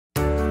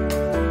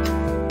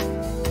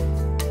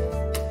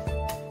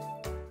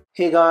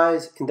Hey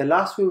guys, in the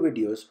last few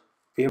videos,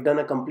 we have done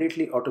a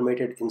completely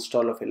automated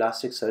install of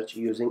Elasticsearch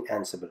using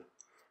Ansible.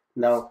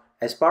 Now,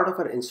 as part of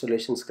our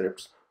installation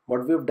scripts,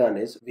 what we've done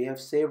is we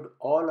have saved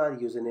all our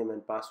username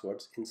and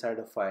passwords inside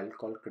a file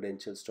called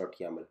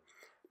credentials.yaml.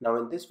 Now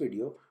in this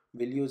video,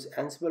 we'll use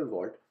Ansible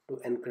Vault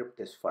to encrypt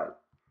this file.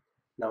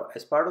 Now,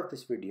 as part of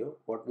this video,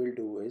 what we'll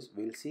do is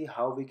we'll see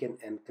how we can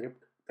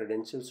encrypt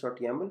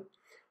credentials.yaml.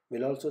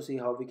 We'll also see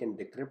how we can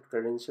decrypt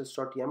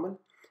credentials.yaml.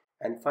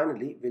 And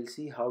finally, we'll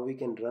see how we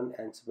can run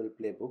Ansible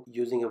playbook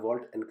using a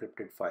Vault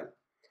encrypted file.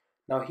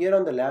 Now here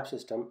on the lab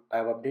system, I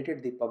have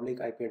updated the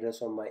public IP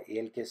address on my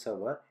ALK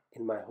server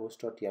in my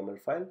host.yaml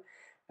file.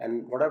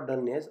 And what I've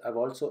done is I've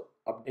also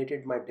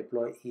updated my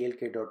deploy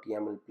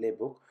elk.yaml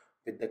playbook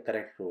with the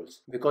correct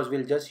roles, because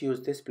we'll just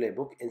use this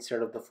playbook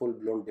instead of the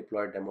full-blown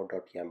deploy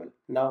demo.yaml.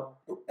 Now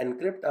to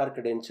encrypt our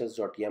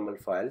credentials.yaml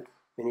file,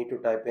 we need to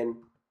type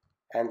in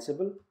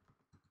Ansible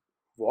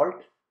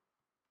Vault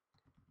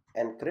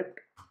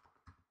encrypt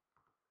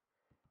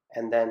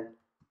and then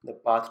the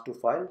path to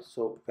file,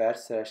 so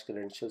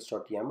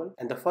var/credentials.yaml,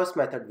 and the first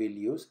method we'll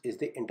use is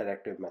the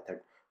interactive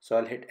method. So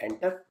I'll hit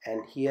enter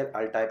and here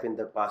I'll type in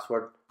the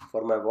password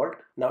for my vault.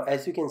 Now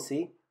as you can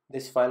see,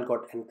 this file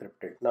got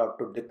encrypted. Now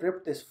to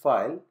decrypt this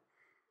file,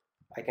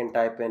 I can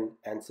type in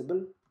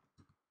Ansible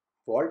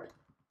Vault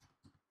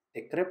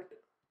decrypt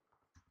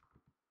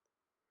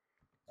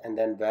and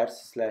then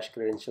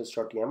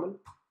var/credentials.yaml,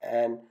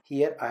 and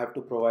here I have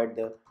to provide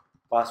the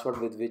password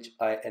with which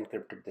I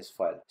encrypted this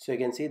file. So you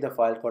can see the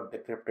file got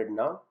decrypted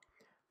now.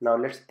 Now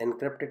let's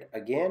encrypt it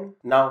again.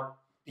 Now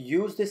to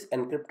use this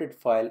encrypted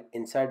file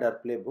inside our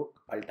playbook,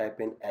 I'll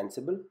type in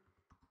Ansible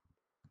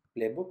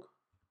playbook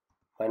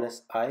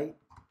 -i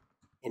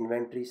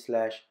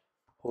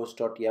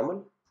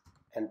inventory/host.yaml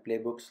and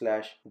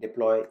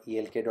playbook/deploy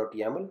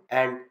elk.yaml,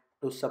 and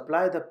to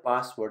supply the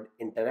password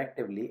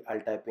interactively,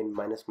 I'll type in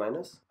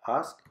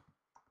 --ask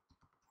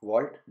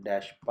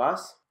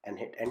vault-pass and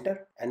hit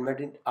enter, and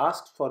when it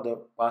asks for the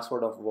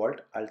password of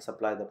vault, I'll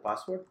supply the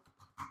password,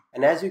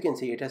 and as you can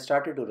see, it has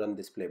started to run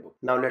this playbook.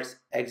 Now let's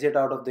exit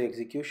out of the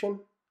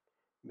execution,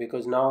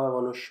 because now I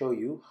want to show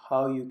you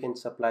how you can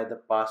supply the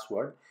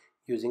password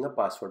using a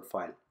password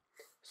file.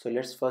 So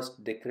let's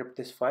first decrypt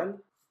this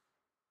file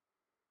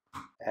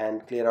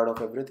and clear out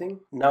of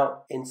everything.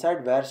 Now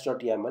inside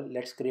vars.yaml,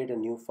 let's create a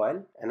new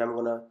file, and I'm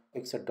gonna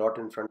fix a dot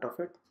in front of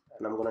it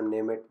and I'm gonna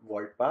name it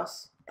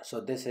vault-pass. So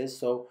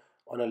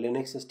on a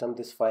Linux system,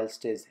 this file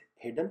stays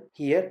hidden.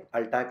 Here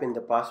I'll type in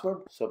the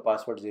password, so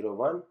password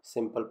 01,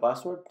 simple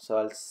password. So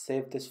I'll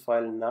save this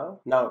file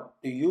now. Now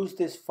to use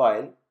this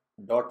file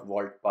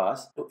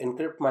 .vault-pass to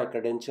encrypt my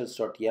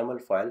credentials.yaml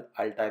file,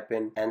 I'll type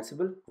in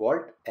Ansible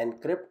Vault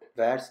encrypt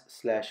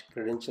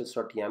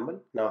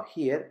vars/credentials.yaml. Now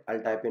here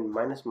I'll type in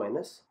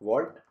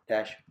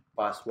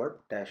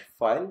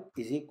 -vault-password-file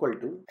is equal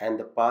to and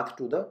the path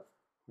to the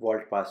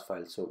vault-pass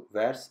file, so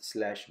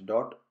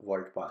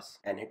vars/.vault-pass,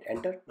 and hit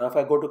enter. Now if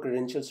I go to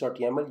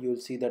credentials.yaml, you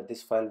will see that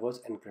this file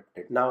was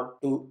encrypted. Now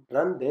to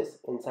run this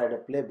inside a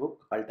playbook,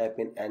 I'll type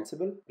in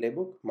Ansible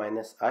playbook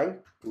 -i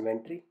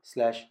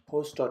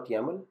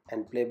inventory/host.yaml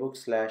and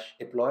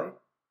playbook/deploy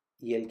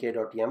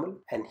elk.yaml,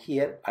 and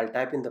here I'll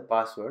type in the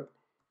password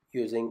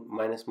using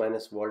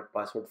 --vault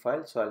password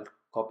file. So I'll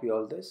copy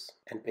all this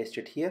and paste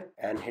it here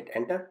and hit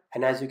enter,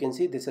 and as you can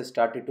see, this has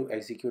started to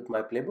execute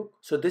my playbook.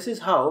 So this is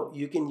how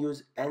you can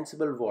use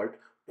Ansible Vault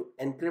to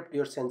encrypt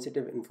your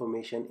sensitive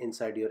information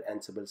inside your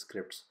Ansible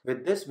scripts.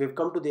 With this, we've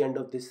come to the end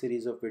of this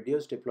series of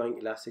videos deploying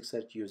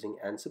Elasticsearch using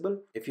Ansible.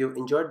 If you've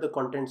enjoyed the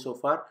content so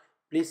far,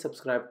 please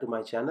subscribe to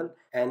my channel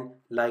and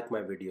like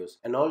my videos,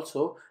 and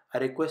also I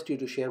request you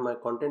to share my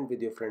content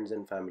with your friends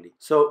and family.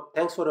 So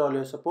thanks for all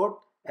your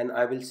support, and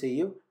I will see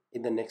you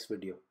in the next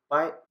video.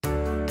 Bye.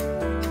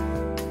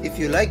 If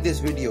you like this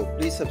video,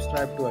 please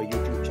subscribe to our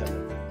YouTube channel.